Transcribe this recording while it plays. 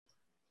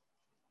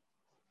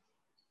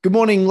Good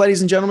morning,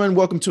 ladies and gentlemen.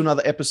 Welcome to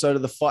another episode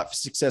of the Fight for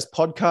Success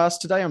podcast.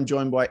 Today, I'm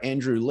joined by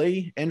Andrew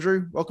Lee.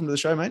 Andrew, welcome to the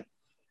show, mate.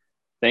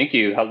 Thank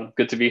you.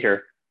 Good to be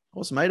here.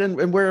 Awesome, mate.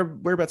 And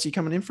whereabouts are you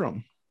coming in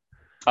from?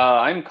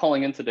 I'm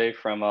calling in today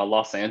from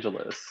Los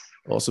Angeles.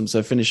 Awesome.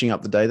 So finishing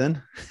up the day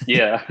then?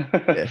 Yeah.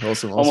 Yeah,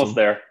 awesome. Almost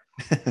there.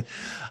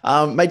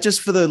 Mate,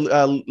 just for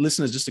the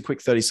listeners, just a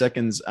quick 30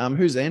 seconds.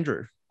 Who's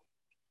Andrew?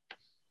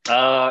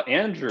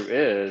 Andrew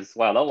is,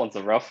 wow, that one's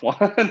a rough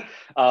one.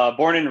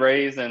 Born and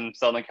raised in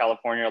Southern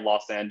California,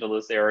 Los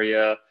Angeles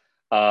area.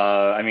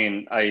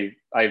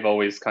 I've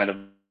always kind of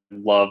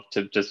loved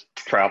to just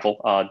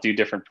travel, do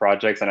different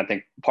projects. And I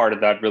think part of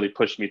that really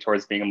pushed me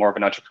towards being more of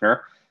an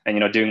entrepreneur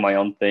and, doing my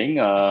own thing.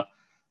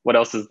 What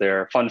else is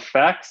there? Fun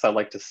facts. I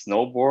like to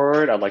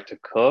snowboard. I like to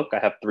cook. I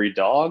have 3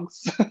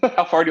 dogs.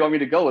 How far do you want me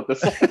to go with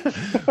this?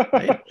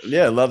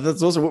 Yeah, love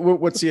that's awesome.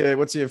 What's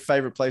your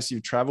favorite place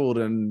you've traveled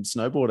and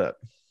snowboard at?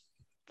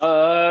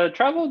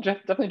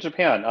 Definitely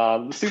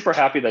Japan. Super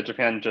happy that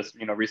Japan just,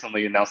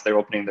 recently announced they're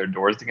opening their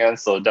doors again.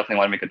 So definitely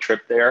want to make a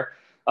trip there.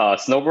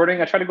 Snowboarding,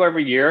 I try to go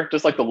every year,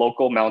 just like the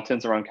local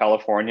mountains around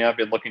California. I've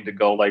been looking to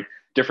go like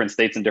different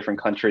states and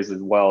different countries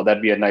as well.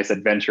 That'd be a nice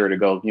adventure to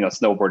go,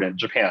 snowboard in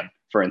Japan,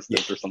 for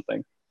instance, or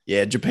something.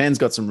 Yeah, Japan's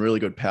got some really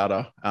good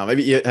powder. Have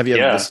you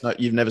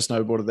you've never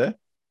snowboarded there?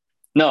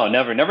 No,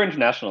 never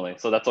internationally.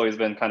 So that's always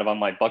been kind of on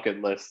my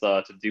bucket list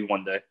to do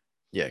one day.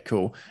 Yeah,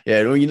 cool.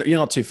 Yeah, well, you're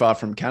not too far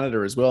from Canada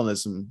as well, and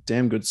there's some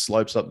damn good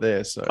slopes up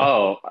there.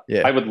 So,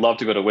 yeah, I would love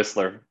to go to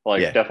Whistler.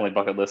 Definitely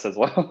bucket list as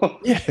well.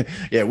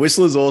 yeah,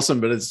 Whistler's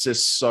awesome, but it's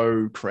just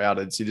so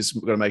crowded. So you just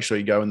got to make sure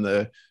you go in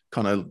the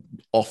kind of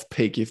off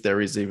peak if there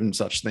is even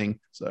such thing.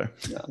 So,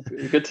 yeah,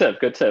 good tip.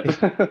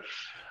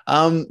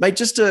 Mate,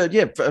 just tell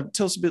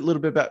us a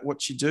little bit about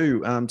what you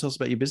do. Tell us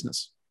about your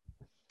business.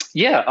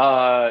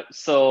 Yeah,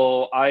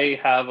 so I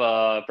have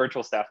a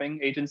virtual staffing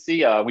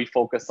agency. We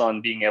focus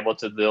on being able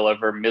to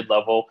deliver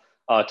mid-level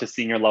to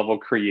senior level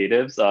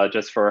creatives,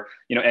 just for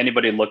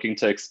anybody looking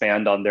to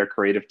expand on their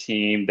creative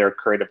team, their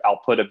creative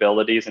output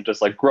abilities, and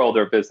just like grow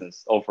their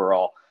business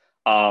overall.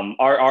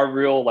 Our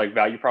real like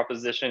value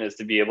proposition is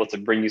to be able to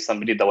bring you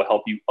somebody that will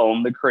help you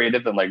own the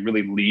creative and like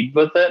really lead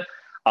with it.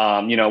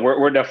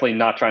 We're definitely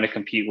not trying to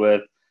compete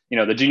with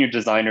the junior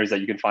designers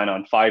that you can find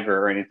on Fiverr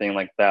or anything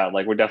like that.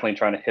 Like we're definitely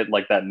trying to hit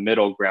like that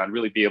middle ground,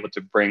 really be able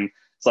to bring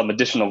some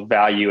additional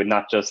value and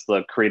not just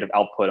the creative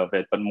output of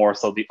it, but more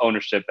so the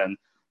ownership and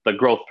the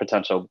growth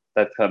potential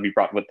that can be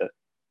brought with it.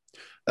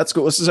 That's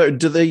cool. So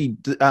do they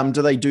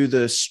do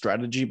the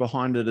strategy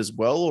behind it as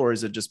well, or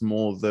is it just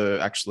more the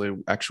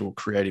actual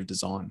creative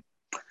design?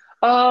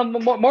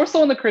 More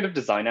so in the creative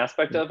design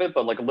aspect of it,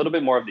 but like a little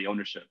bit more of the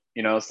ownership,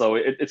 So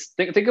it's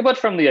think about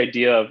from the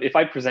idea of if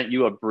I present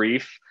you a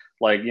brief,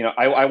 like,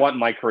 I want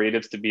my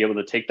creatives to be able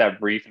to take that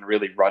brief and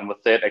really run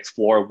with it,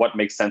 explore what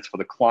makes sense for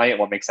the client,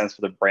 what makes sense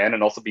for the brand,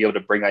 and also be able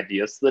to bring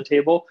ideas to the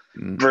table.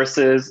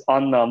 Versus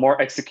on the more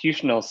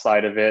executional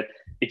side of it,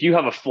 if you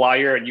have a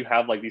flyer and you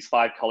have like these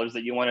 5 colors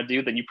that you want to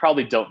do, then you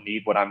probably don't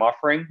need what I'm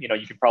offering. You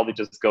could probably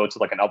just go to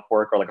like an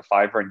Upwork or like a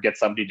Fiverr and get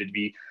somebody to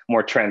be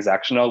more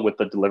transactional with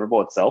the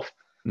deliverable itself.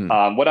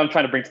 What I'm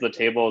trying to bring to the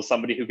table is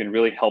somebody who can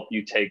really help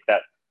you take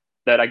that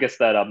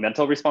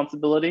mental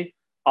responsibility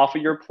off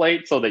of your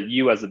plate so that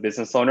you as a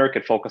business owner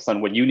could focus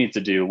on what you need to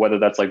do, whether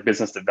that's like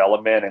business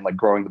development and like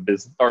growing the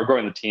business or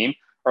growing the team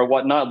or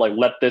whatnot. Like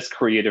let this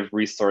creative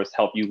resource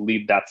help you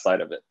lead that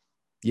side of it.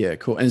 Yeah,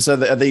 cool. And so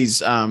are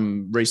these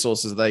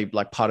resources, are they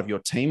like part of your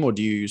team, or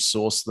do you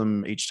source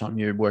them each time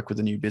you work with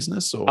a new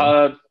business?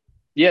 Or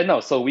yeah, no.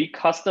 So we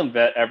custom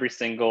vet every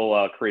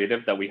single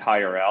creative that we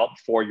hire out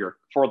for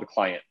the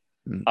client.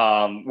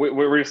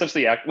 We're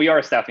essentially we are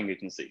a staffing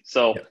agency.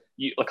 So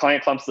a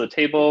client comes to the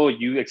table,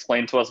 you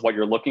explain to us what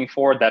you're looking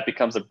for, that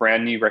becomes a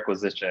brand new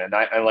requisition. And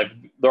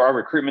our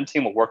recruitment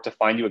team will work to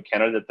find you a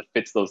candidate that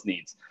fits those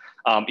needs.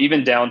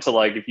 Even down to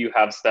like if you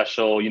have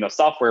special,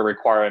 software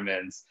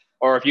requirements,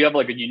 or if you have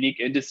like a unique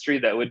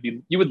industry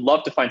you would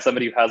love to find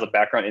somebody who has a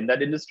background in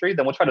that industry,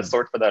 then we'll try to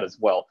sort for that as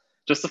well,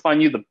 just to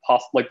find you the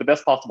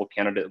best possible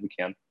candidate we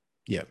can.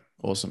 Yeah.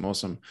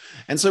 Awesome.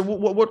 And so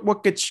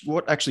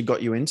what actually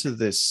got you into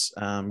this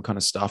kind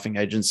of staffing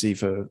agency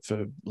for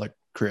like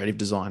creative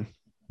design?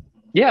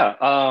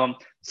 Yeah.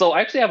 So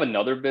I actually have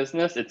another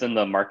business. It's in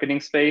the marketing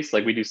space.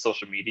 Like we do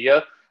social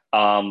media.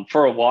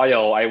 For a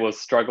while, I was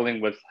struggling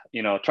with,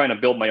 trying to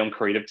build my own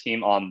creative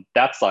team on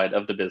that side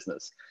of the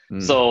business.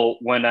 So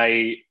when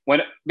I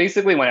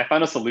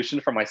found a solution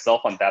for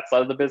myself on that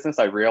side of the business,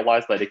 I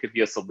realized that it could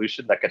be a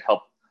solution that could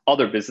help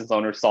other business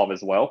owners solve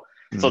as well.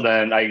 So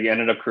then I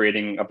ended up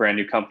creating a brand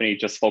new company,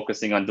 just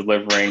focusing on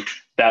delivering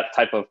that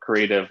type of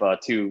creative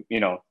to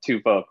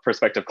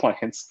prospective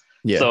clients.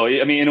 Yeah. So,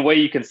 I mean, in a way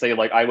you can say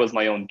like I was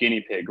my own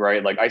guinea pig,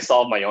 right? Like I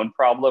solved my own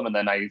problem and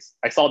then I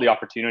saw the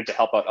opportunity to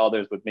help out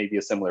others with maybe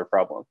a similar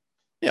problem.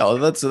 Yeah, well,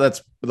 that's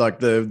like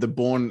the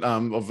born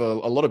of a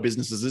lot of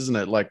businesses, isn't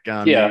it? Like,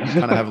 Yeah, you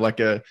kind of have like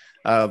a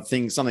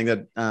something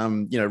that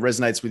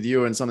resonates with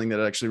you and something that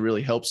actually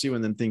really helps you,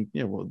 and then think,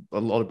 well, a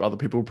lot of other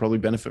people will probably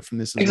benefit from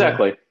this as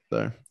exactly. well.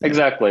 So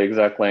Exactly.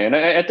 And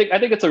I think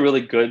it's a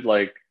really good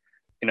like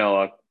you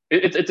know,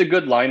 it's a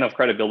good line of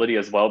credibility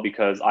as well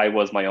because I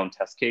was my own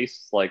test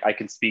case. Like I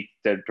can speak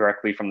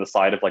directly from the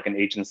side of like an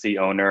agency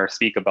owner,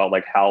 speak about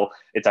like how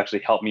it's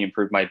actually helped me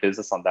improve my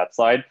business on that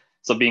side.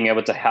 So being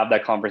able to have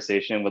that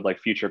conversation with like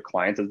future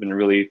clients has been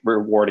really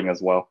rewarding as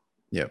well.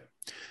 Yeah.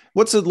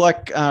 What's it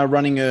like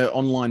running an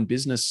online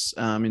business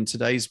in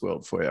today's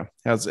world for you?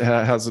 How's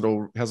it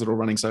all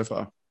running so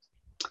far?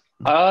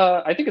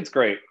 I think it's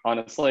great,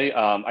 honestly.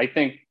 I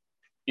think,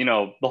 you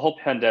know, the whole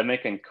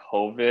pandemic and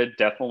COVID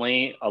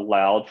definitely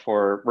allowed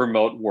for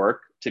remote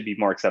work to be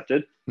more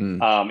accepted.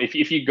 Mm.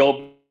 If you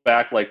go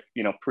back, like,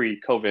 you know,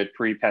 pre-COVID,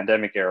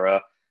 pre-pandemic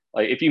era,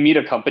 like if you meet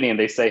a company and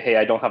they say, hey,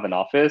 I don't have an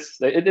office,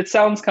 it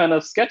sounds kind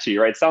of sketchy,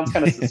 right? It sounds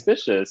kind of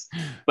suspicious.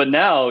 But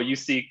now you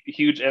see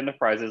huge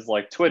enterprises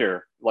like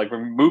Twitter, like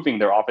removing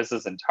their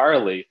offices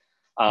entirely.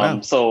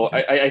 Wow. So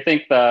I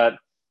think that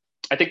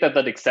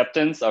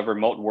acceptance of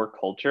remote work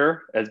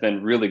culture has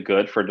been really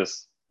good for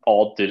just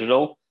all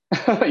digital.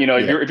 You know,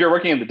 Yeah. if you're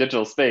working in the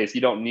digital space,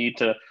 you don't need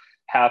to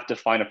have to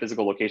find a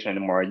physical location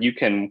anymore. You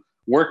can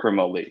work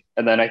remotely.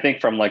 And then I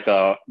think from like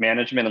a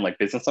management and like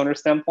business owner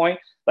standpoint,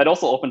 that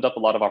also opened up a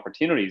lot of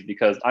opportunities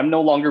because I'm no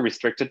longer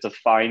restricted to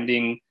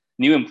finding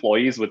new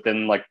employees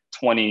within like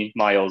 20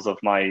 miles of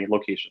my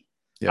location.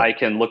 Yeah. I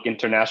can look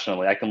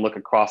internationally. I can look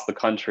across the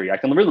country. I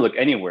can really look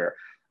anywhere.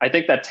 I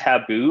think that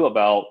taboo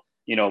about,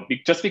 you know,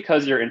 just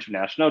because you're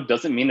international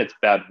doesn't mean it's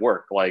bad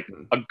work. Like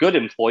Mm. a good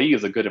employee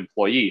is a good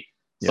employee.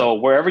 Yeah. So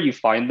wherever you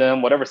find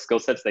them, whatever skill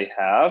sets they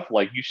have,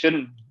 like you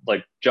shouldn't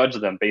like judge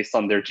them based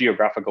on their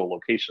geographical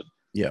location.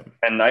 Yeah.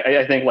 And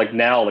I think like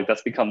now like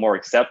that's become more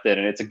accepted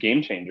and it's a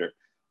game changer.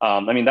 I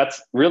mean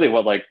that's really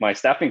what like my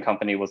staffing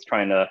company was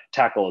trying to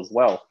tackle as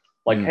well.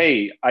 Like, Mm.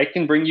 hey, I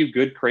can bring you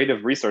good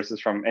creative resources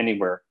from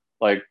anywhere.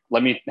 Like,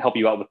 let me help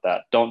you out with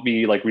that. Don't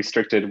be like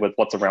restricted with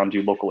what's around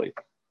you locally.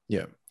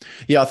 Yeah.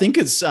 Yeah. I think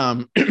it's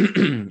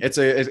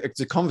it's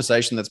a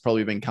conversation that's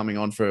probably been coming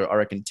on for, I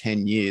reckon,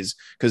 10 years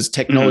because Mm-hmm.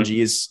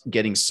 technology is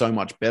getting so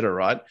much better,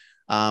 right?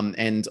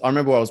 And I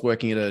remember I was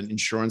working at an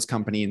insurance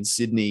company in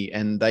Sydney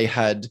and they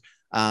had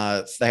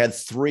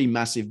three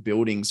massive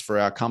buildings for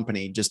our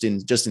company just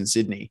in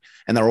Sydney,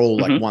 and they're all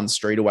like Mm-hmm. one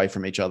street away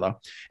from each other.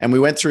 And we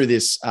went through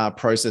this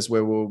process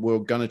where we're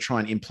going to try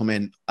and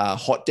implement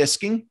hot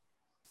desking,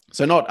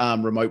 so not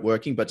remote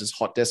working, but just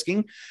hot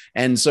desking.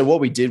 And so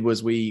what we did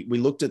was we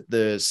looked at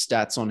the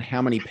stats on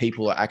how many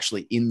people are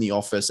actually in the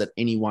office at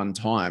any one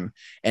time,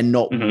 and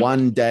not Mm-hmm.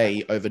 one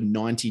day over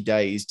 90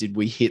 days did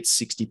we hit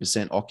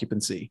 60%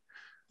 occupancy.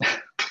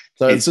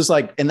 So it's just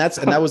like, and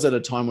that was at a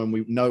time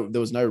when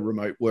there was no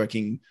remote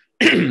working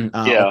Yeah.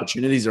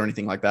 opportunities or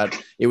anything like that.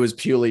 It was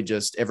purely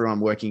just everyone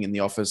working in the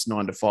office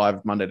 9 to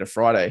 5, Monday to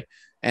Friday.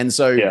 And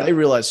so Yeah. they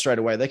realized straight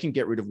away they can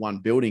get rid of one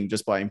building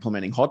just by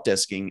implementing hot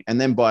desking, and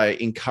then by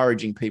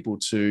encouraging people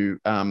to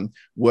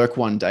work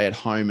one day at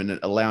home and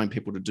allowing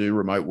people to do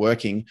remote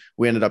working,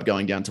 we ended up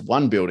going down to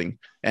one building.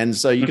 And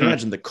so you can Mm-hmm.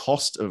 imagine the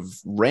cost of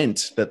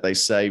rent that they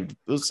saved.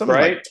 It was something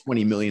like Right.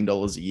 $20 million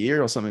a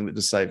year or something that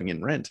just saving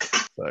in rent.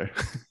 So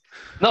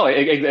No,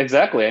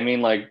 exactly. I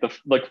mean, like the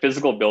like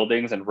physical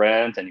buildings and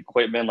rent and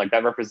equipment, like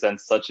that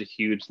represents such a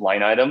huge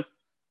line item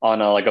on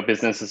like a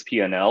business's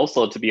P&L.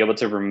 So to be able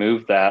to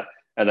remove that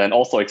and then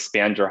also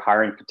expand your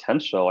hiring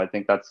potential, I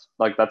think that's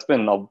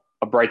been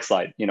a bright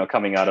side, you know,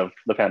 coming out of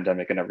the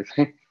pandemic and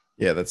everything.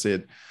 yeah, that's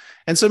it.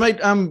 And so, mate,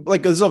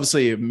 like there's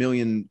obviously a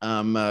million,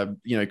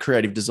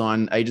 creative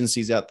design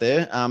agencies out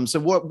there. So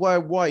why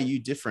are you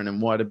different,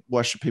 and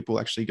why should people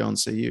actually go and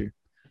see you?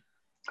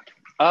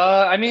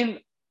 I mean,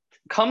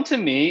 come to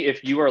me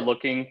if you are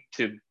looking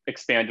to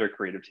expand your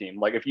creative team.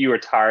 Like if you are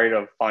tired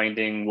of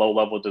finding low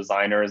level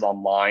designers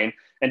online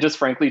and just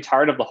frankly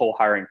tired of the whole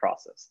hiring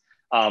process.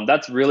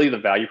 That's really the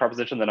value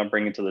proposition that I'm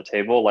bringing to the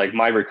table. Like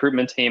my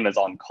recruitment team is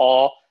on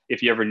call.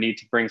 If you ever need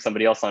to bring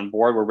somebody else on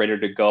board, we're ready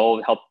to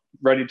go,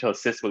 ready to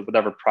assist with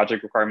whatever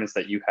project requirements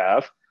that you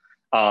have.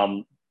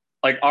 Um,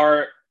 like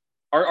our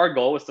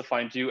goal is to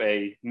find you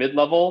a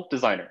mid-level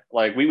designer.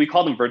 Like we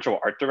call them virtual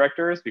art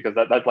directors because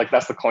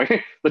that's the coin,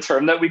 the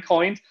term that we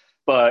coined.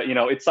 But you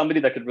know, it's somebody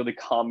that could really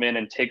come in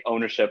and take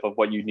ownership of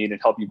what you need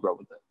and help you grow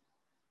with it.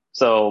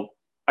 So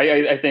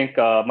I think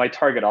my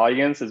target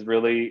audience is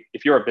really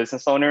if you're a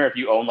business owner, if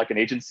you own like an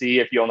agency,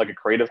 if you own like a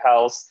creative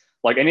house,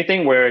 like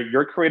anything where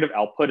your creative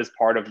output is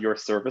part of your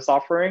service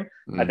offering,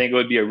 I Mm. think it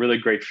would be a really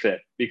great fit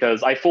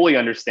because I fully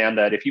understand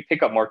that if you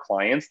pick up more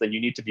clients, then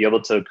you need to be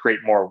able to create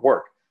more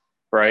work,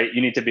 right?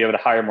 You need to be able to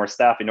hire more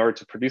staff in order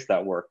to produce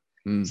that work.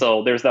 Mm.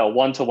 So there's that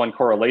one-to-one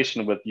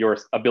correlation with your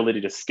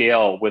ability to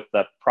scale with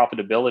the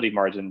profitability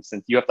margin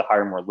since you have to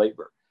hire more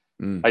labor.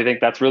 Mm. I think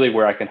that's really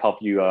where I can help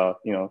you,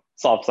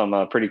 solve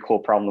some pretty cool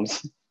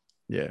problems.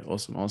 Yeah,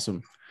 awesome,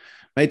 awesome,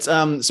 mates.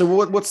 So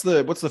what's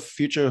the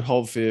future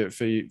hold for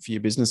your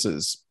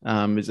businesses?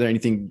 Is there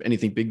anything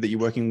big that you're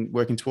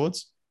working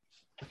towards?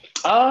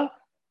 uh,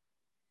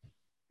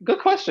 Good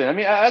question. I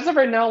mean, as of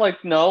right now,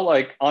 like no,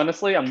 like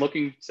honestly, I'm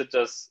looking to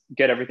just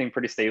get everything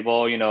pretty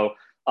stable. You know,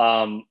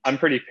 I'm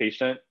pretty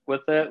patient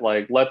with it.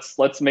 Like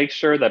let's make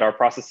sure that our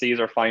processes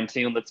are fine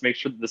tuned. Let's make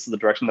sure that this is the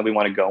direction that we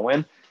want to go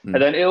in, and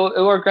then it'll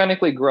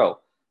organically grow.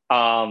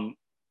 Um,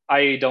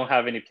 I don't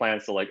have any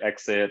plans to like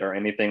exit or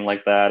anything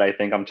like that. I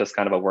think I'm just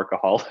kind of a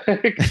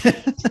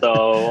workaholic.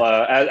 So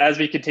as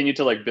we continue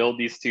to like build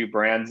these two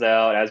brands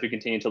out, as we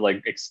continue to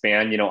like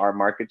expand, our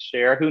market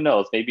share, who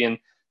knows? Maybe in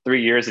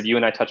 3 years, if you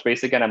and I touch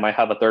base again, I might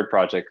have a third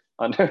project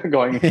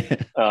going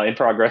in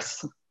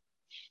progress.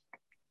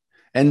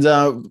 And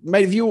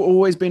mate, have you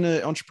always been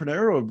an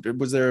entrepreneur, or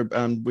was there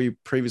were you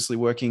previously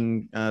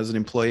working as an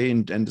employee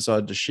and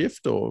decided to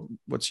shift, or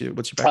what's your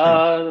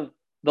background?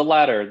 The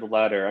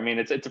latter. I mean,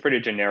 it's a pretty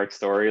generic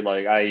story.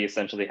 Like I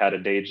essentially had a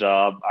day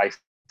job. I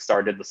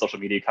started the social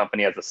media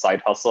company as a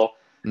side hustle.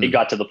 It Mm,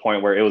 got to the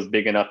point where it was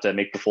big enough to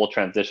make the full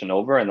transition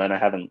over, and then I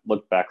haven't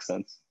looked back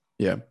since.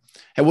 yeah.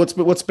 And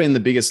what's been the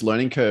biggest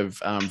learning curve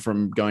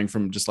from going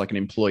from just like an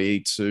employee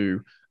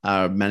to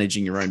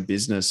managing your own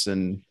business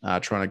and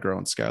trying to grow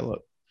and scale it?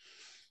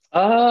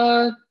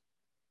 Uh,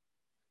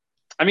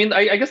 I mean,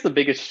 I guess the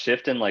biggest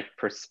shift in like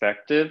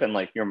perspective and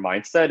like your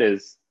mindset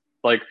is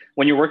like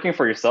when you're working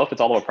for yourself,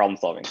 it's all about problem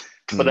solving.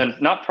 But Mm, then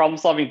not problem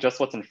solving just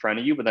what's in front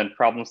of you, but then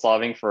problem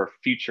solving for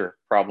future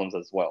problems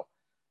as well.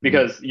 mm,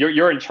 Because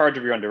you're in charge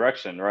of your own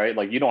direction, right?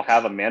 Like you don't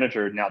have a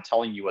manager now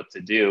telling you what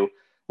to do.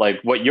 Like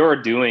what you're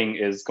doing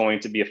is going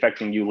to be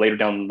affecting you later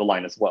down the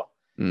line as well.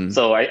 mm.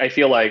 So I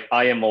feel like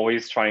I am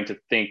always trying to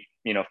think,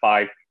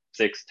 5,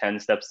 6, 10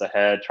 steps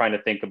ahead, trying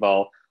to think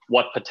about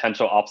what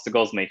potential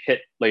obstacles may hit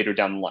later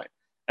down the line,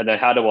 and then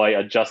how do I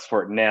adjust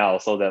for it now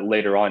so that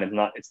later on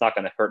it's not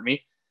going to hurt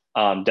me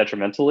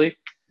detrimentally.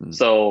 Mm.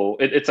 So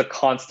it's a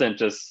constant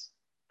just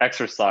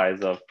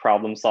exercise of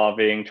problem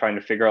solving, trying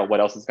to figure out what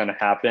else is going to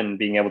happen, and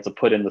being able to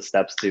put in the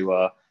steps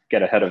to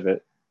get ahead of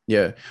it.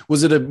 Yeah.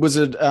 Was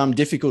it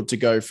difficult to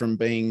go from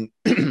being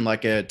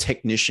like a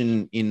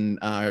technician in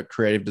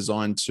creative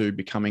design to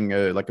becoming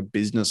like a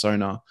business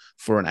owner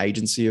for an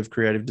agency of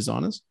creative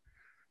designers?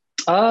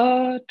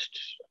 Uh,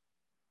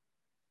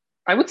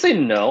 I would say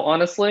no,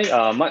 honestly.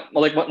 Like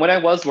when I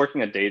was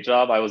working a day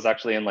job, I was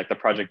actually in like the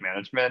project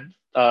management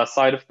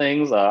side of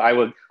things.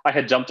 I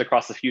had jumped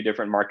across a few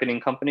different marketing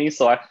companies,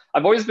 so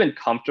I've always been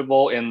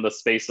comfortable in the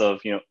space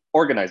of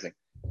organizing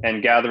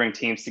and gathering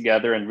teams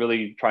together and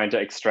really trying to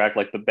extract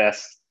like the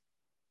best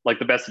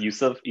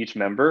use of each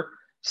member.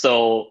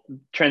 So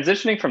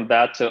transitioning from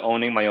that to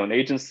owning my own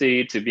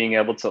agency to being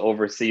able to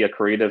oversee a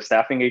creative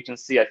staffing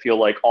agency, I feel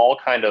like all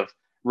kind of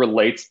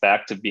relates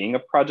back to being a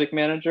project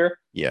manager,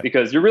 Yeah.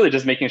 because you're really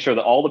just making sure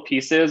that all the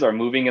pieces are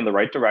moving in the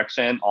right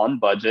direction on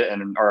budget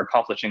and are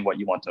accomplishing what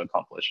you want to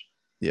accomplish.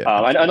 Yeah.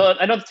 I Absolutely. know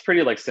I know it's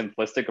pretty like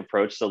simplistic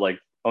approach to like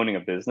owning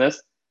a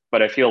business,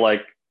 but I feel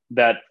like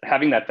that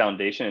having that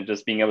foundation and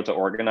just being able to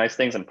organize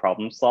things and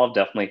problem solve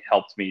definitely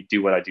helped me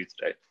do what I do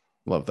today.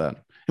 Love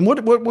that. And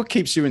what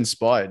keeps you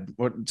inspired?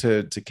 What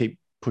to keep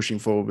pushing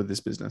forward with this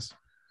business?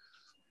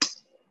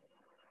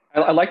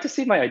 I like to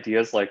see my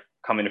ideas like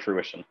come into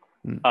fruition.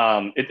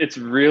 Mm, It's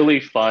really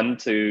fun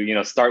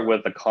to start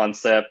with the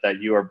concept that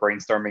you are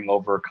brainstorming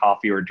over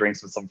coffee or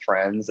drinks with some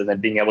friends, and then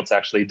being able to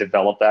actually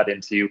develop that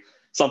into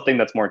something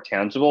that's more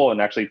tangible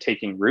and actually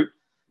taking root,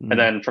 and mm.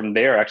 then from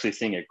there actually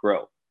seeing it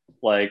grow.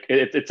 Like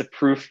it's a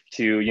proof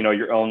to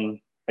your own,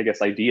 I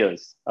guess,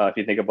 ideas, if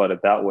you think about it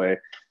that way.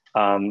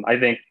 I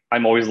think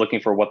I'm always looking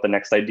for what the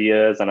next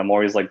idea is, and I'm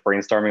always like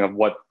brainstorming of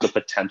what the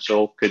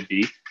potential could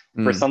be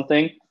for Mm.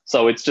 something.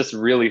 So it's just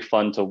really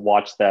fun to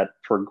watch that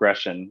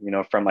progression,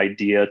 from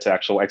idea to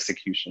actual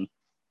execution.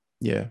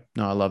 Yeah,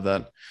 no, I love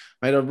that,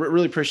 mate. I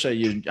really appreciate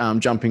you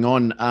jumping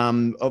on.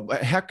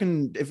 How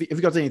can if you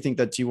got anything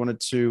that you wanted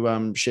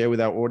to share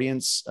with our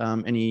audience,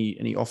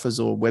 any offers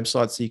or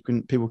websites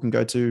that people can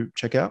go to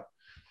check out?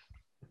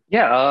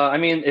 Yeah, I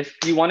mean, if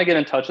you want to get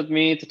in touch with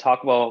me to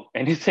talk about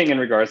anything in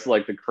regards to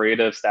like the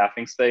creative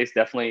staffing space,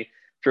 definitely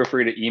feel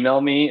free to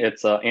email me.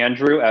 It's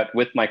Andrew at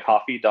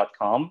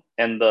withmycoffee.com,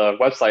 and the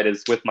website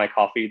is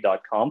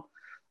withmycoffee.com.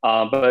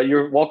 But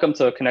you're welcome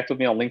to connect with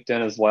me on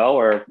LinkedIn as well,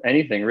 or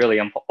anything really.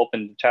 I'm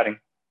open to chatting.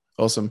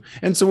 Awesome.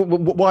 And so,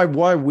 why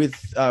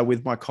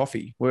with my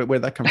coffee?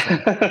 Where'd that come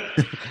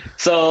from?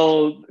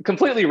 So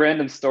completely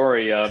random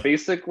story.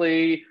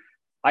 Basically,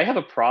 I have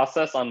a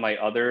process on my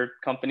other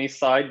company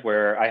side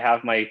where I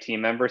have my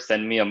team members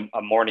send me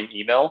a morning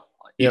email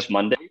each Yep.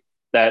 Monday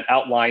that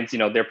outlines,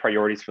 their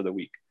priorities for the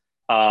week.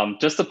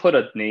 Just to put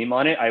a name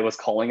on it, I was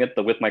calling it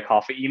the With My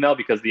Coffee email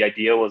because the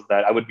idea was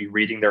that I would be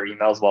reading their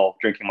emails while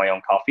drinking my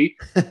own coffee.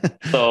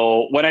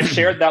 So when I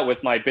shared that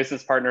with my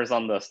business partners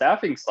on the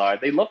staffing side,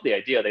 they loved the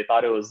idea. They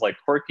thought it was like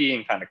quirky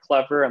and kind of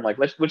clever, and like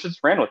let's just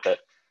ran with it.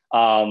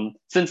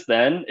 Since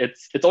then,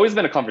 it's always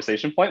been a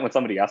conversation point when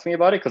somebody asks me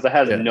about it because it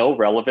has Yeah. no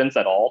relevance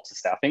at all to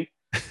staffing.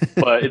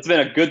 But it's been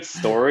a good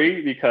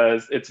story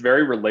because it's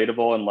very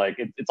relatable and like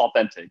it's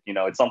authentic.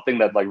 It's something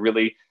that like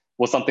really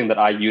was something that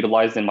I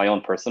utilized in my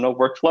own personal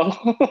workflow.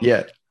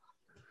 Yeah.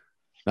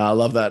 No, I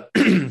love that.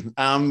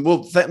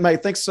 Well,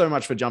 mate, thanks so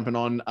much for jumping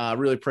on.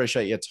 Really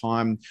appreciate your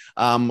time.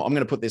 I'm going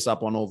to put this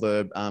up on all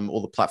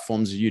the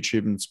platforms,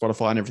 YouTube and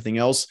Spotify and everything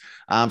else.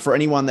 For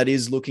anyone that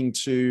is looking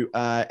to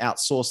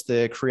outsource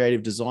their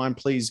creative design,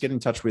 please get in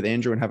touch with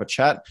Andrew and have a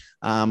chat.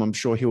 I'm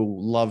sure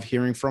he'll love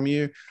hearing from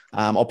you.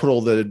 I'll put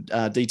all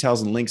the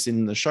details and links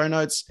in the show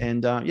notes.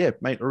 And yeah,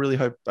 mate, I really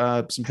hope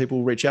some people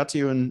will reach out to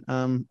you,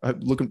 and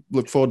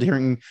look forward to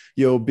hearing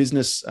your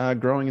business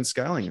growing and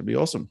scaling. It'd be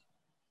awesome.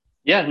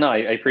 Yeah, no, I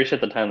appreciate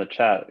the time to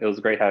chat. It was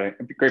great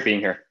being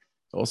here.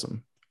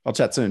 Awesome. I'll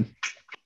chat soon.